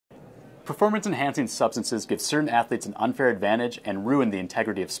Performance-enhancing substances give certain athletes an unfair advantage and ruin the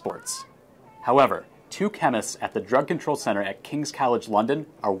integrity of sports. However, two chemists at the Drug Control Center at King's College London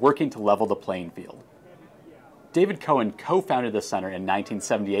are working to level the playing field. David Cowan co-founded the center in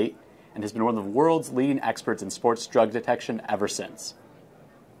 1978 and has been one of the world's leading experts in sports drug detection ever since.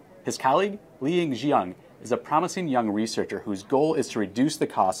 His colleague, Liying Jiang, is a promising young researcher whose goal is to reduce the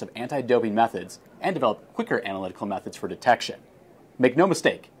cost of anti-doping methods and develop quicker analytical methods for detection. Make no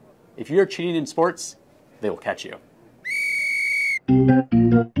mistake, if you're cheating in sports, they will catch you.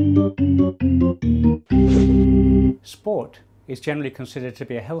 Sport is generally considered to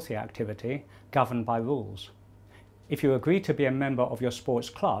be a healthy activity governed by rules. If you agree to be a member of your sports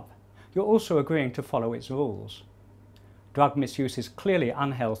club, you're also agreeing to follow its rules. Drug misuse is clearly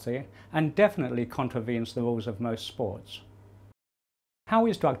unhealthy and definitely contravenes the rules of most sports. How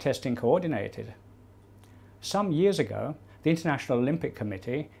is drug testing coordinated? Some years ago, the International Olympic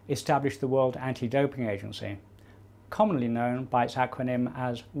Committee established the World Anti-Doping Agency, commonly known by its acronym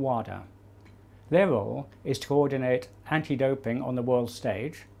as WADA. Their role is to coordinate anti-doping on the world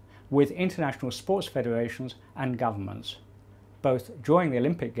stage with international sports federations and governments, both during the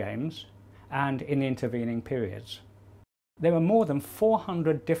Olympic Games and in the intervening periods. There are more than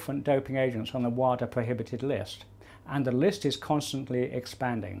 400 different doping agents on the WADA prohibited list, and the list is constantly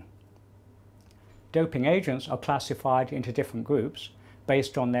expanding. Doping agents are classified into different groups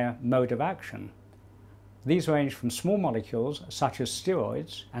based on their mode of action. These range from small molecules such as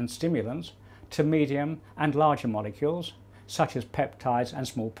steroids and stimulants to medium and larger molecules such as peptides and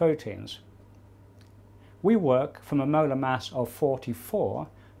small proteins. We work from a molar mass of 44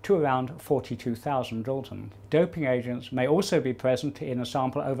 to around 42,000 Dalton. Doping agents may also be present in a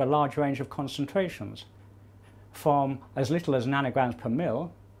sample over a large range of concentrations, from as little as nanograms per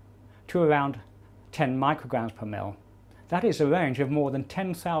mil to around 10 micrograms per mil. That is a range of more than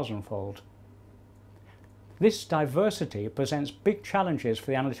 10,000-fold. This diversity presents big challenges for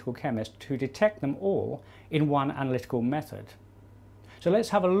the analytical chemist to detect them all in one analytical method. So let's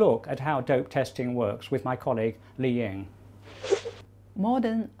have a look at how dope testing works with my colleague Liying.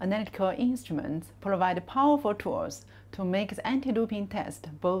 Modern analytical instruments provide powerful tools to make the anti-doping test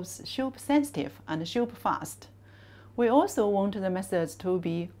both super-sensitive and super-fast. We also want the methods to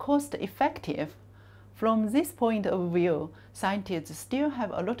be cost-effective. From this point of view, scientists still have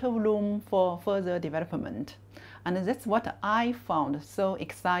a lot of room for further development, and that's what I found so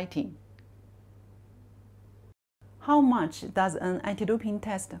exciting. How much does an anti-doping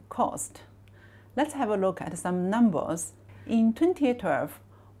test cost? Let's have a look at some numbers. In 2012,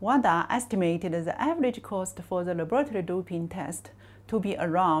 WADA estimated the average cost for the laboratory doping test to be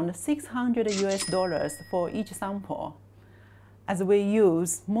around $600 for each sample. As we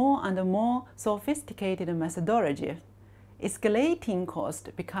use more and more sophisticated methodology, escalating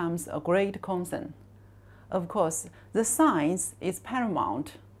cost becomes a great concern. Of course, the science is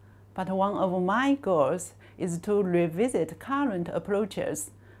paramount, but one of my goals is to revisit current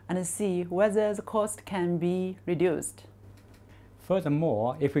approaches and see whether the cost can be reduced.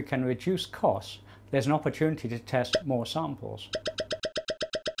 Furthermore, if we can reduce costs, there's an opportunity to test more samples.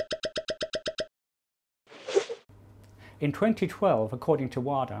 In 2012, according to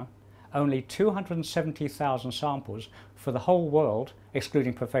WADA, only 270,000 samples for the whole world,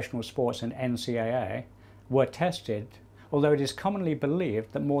 excluding professional sports and NCAA, were tested, although it is commonly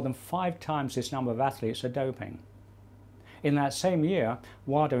believed that more than 5 times this number of athletes are doping. In that same year,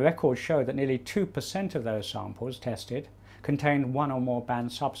 WADA records show that nearly 2% of those samples tested contained one or more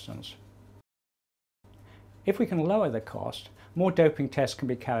banned substance. If we can lower the cost, more doping tests can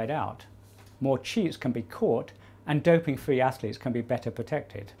be carried out, more cheats can be caught, and doping-free athletes can be better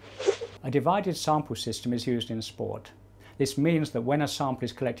protected. A divided sample system is used in sport. This means that when a sample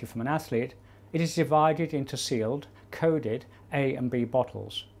is collected from an athlete, it is divided into sealed, coded A and B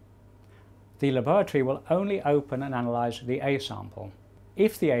bottles. The laboratory will only open and analyse the A sample.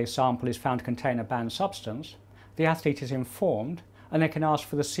 If the A sample is found to contain a banned substance, the athlete is informed and they can ask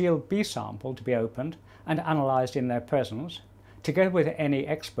for the sealed B sample to be opened and analysed in their presence, together with any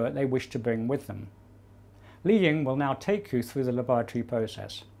expert they wish to bring with them. Liying will now take you through the laboratory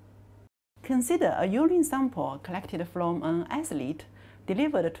process. Consider a urine sample collected from an athlete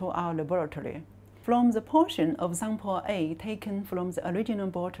delivered to our laboratory. From the portion of sample A taken from the original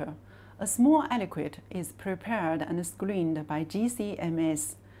bottle, a small aliquot is prepared and screened by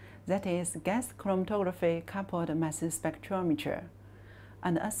GCMS, that is gas chromatography coupled mass spectrometer,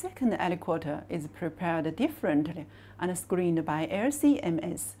 and a second aliquot is prepared differently and screened by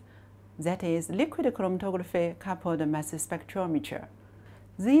LCMS, that is liquid chromatography coupled mass spectrometer.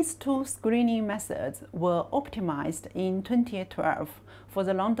 These two screening methods were optimized in 2012 for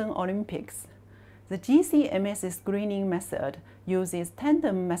the London Olympics. The GC-MS screening method uses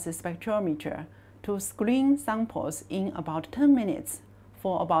tandem mass spectrometer to screen samples in about 10 minutes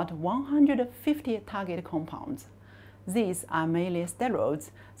for about 150 target compounds. These are mainly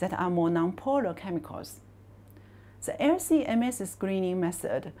steroids that are more nonpolar chemicals. The LC-MS screening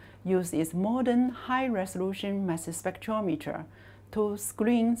method uses modern high-resolution mass spectrometer to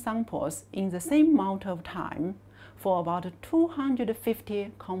screen samples in the same amount of time for about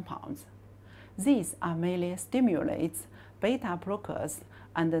 250 compounds. These are mainly stimulates, beta blockers,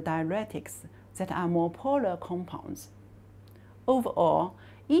 and diuretics that are more polar compounds. Overall,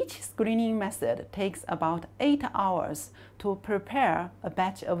 each screening method takes about 8 hours to prepare a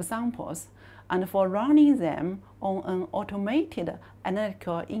batch of samples and for running them on an automated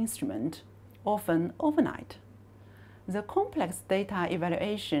analytical instrument, often overnight. The complex data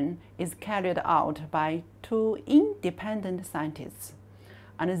evaluation is carried out by 2 independent scientists,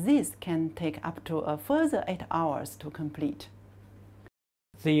 and this can take up to a further 8 hours to complete.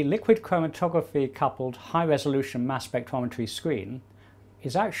 The liquid chromatography coupled high-resolution mass spectrometry screen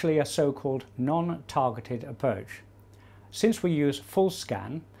is actually a so-called non-targeted approach, since we use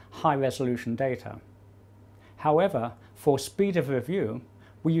full-scan, high-resolution data. However, for speed of review,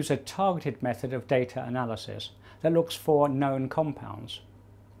 we use a targeted method of data analysis that looks for known compounds.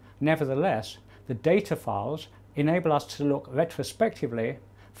 Nevertheless, the data files enable us to look retrospectively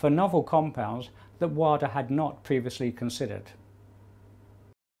for novel compounds that WADA had not previously considered.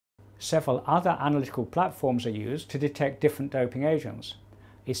 Several other analytical platforms are used to detect different doping agents,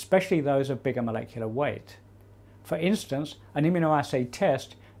 especially those of bigger molecular weight. For instance, an immunoassay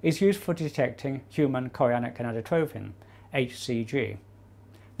test is used for detecting human chorionic gonadotrophin, HCG.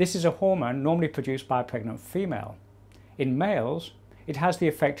 This is a hormone normally produced by a pregnant female. In males, it has the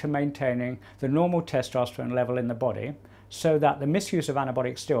effect of maintaining the normal testosterone level in the body so that the misuse of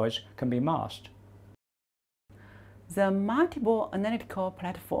anabolic steroids can be masked. The multiple analytical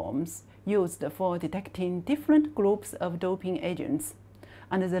platforms used for detecting different groups of doping agents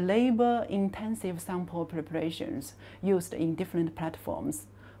and the labor-intensive sample preparations used in different platforms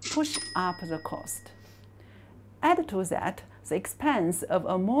push up the cost. Add to that the expense of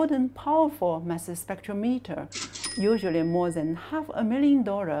a modern powerful mass spectrometer, usually more than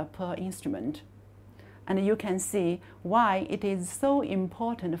 $500,000 per instrument. And you can see why it is so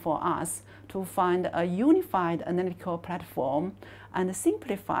important for us to find a unified analytical platform and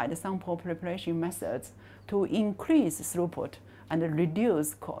simplified sample preparation methods to increase throughput and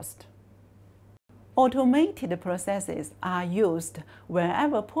reduce cost. Automated processes are used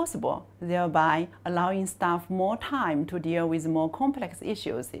wherever possible, thereby allowing staff more time to deal with more complex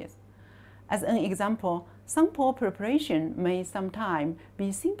issues. As an example, sample preparation may sometimes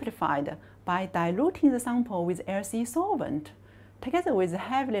be simplified by diluting the sample with LC solvent, together with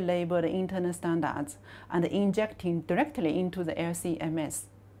heavily labeled internal standards, and injecting directly into the LC-MS.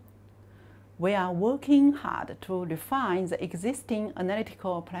 We are working hard to refine the existing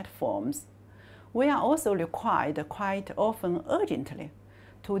analytical platforms. We are also required quite often urgently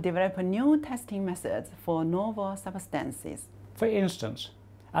to develop new testing methods for novel substances. For instance,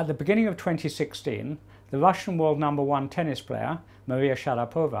 at the beginning of 2016, the Russian world #1 tennis player, Maria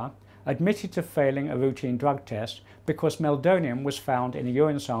Sharapova, admitted to failing a routine drug test because meldonium was found in a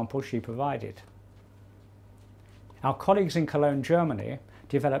urine sample she provided. Our colleagues in Cologne, Germany,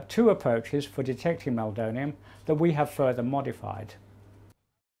 developed 2 approaches for detecting meldonium that we have further modified.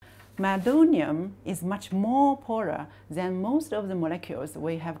 Meldonium is much more polar than most of the molecules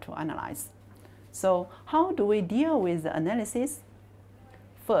we have to analyze. So how do we deal with the analysis?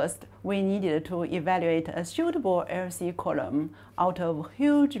 First, we needed to evaluate a suitable LC column out of a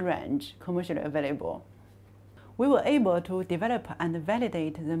huge range commercially available. We were able to develop and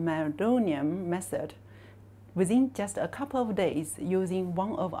validate the meldonium method within just a couple of days using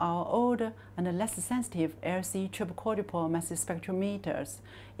one of our older and less sensitive LC triple quadruple mass spectrometers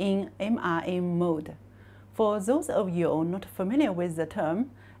in MRM mode. For those of you not familiar with the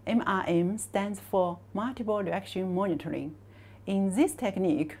term, MRM stands for multiple reaction monitoring. In this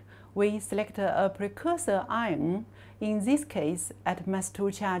technique, we select a precursor ion, in this case at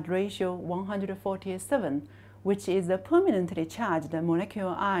mass-to-charge ratio 147, which is the permanently charged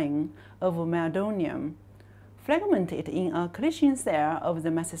molecular ion of meldonium, fragment it in a collision cell of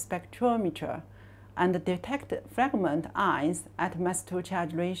the mass spectrometer, and detect fragment ions at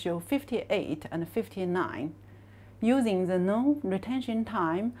mass-to-charge ratio 58 and 59. Using the known retention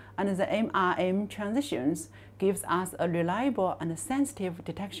time and the MRM transitions gives us a reliable and sensitive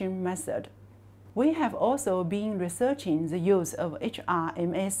detection method. We have also been researching the use of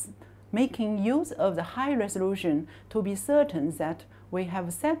HRMS, making use of the high resolution to be certain that we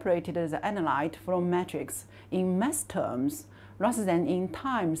have separated the analyte from matrix in mass terms rather than in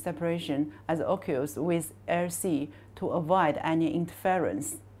time separation as occurs with LC to avoid any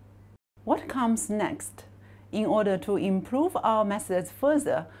interference. What comes next? In order to improve our methods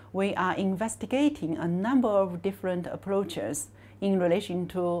further, we are investigating a number of different approaches in relation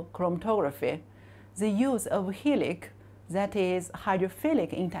to chromatography. The use of helic, that is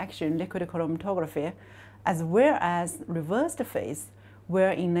hydrophilic interaction liquid chromatography, as well as reversed phase,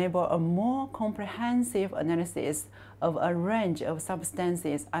 will enable a more comprehensive analysis of a range of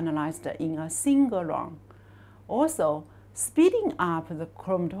substances analyzed in a single run. Also, speeding up the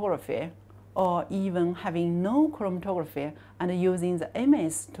chromatography, or even having no chromatography and using the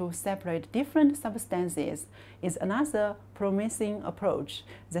MS to separate different substances is another promising approach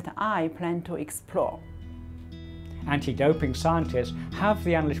that I plan to explore. Anti-doping scientists have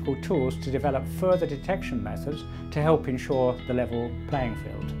the analytical tools to develop further detection methods to help ensure the level playing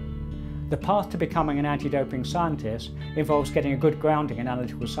field. The path to becoming an anti-doping scientist involves getting a good grounding in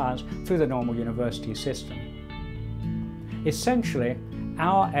analytical science through the normal university system. Essentially,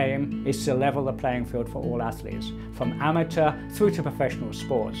 our aim is to level the playing field for all athletes, from amateur through to professional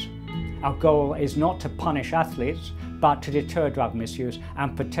sports. Our goal is not to punish athletes, but to deter drug misuse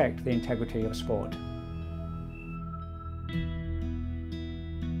and protect the integrity of sport.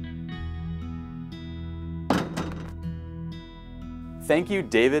 Thank you,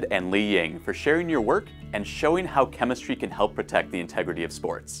 David and Liying, for sharing your work and showing how chemistry can help protect the integrity of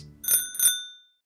sports.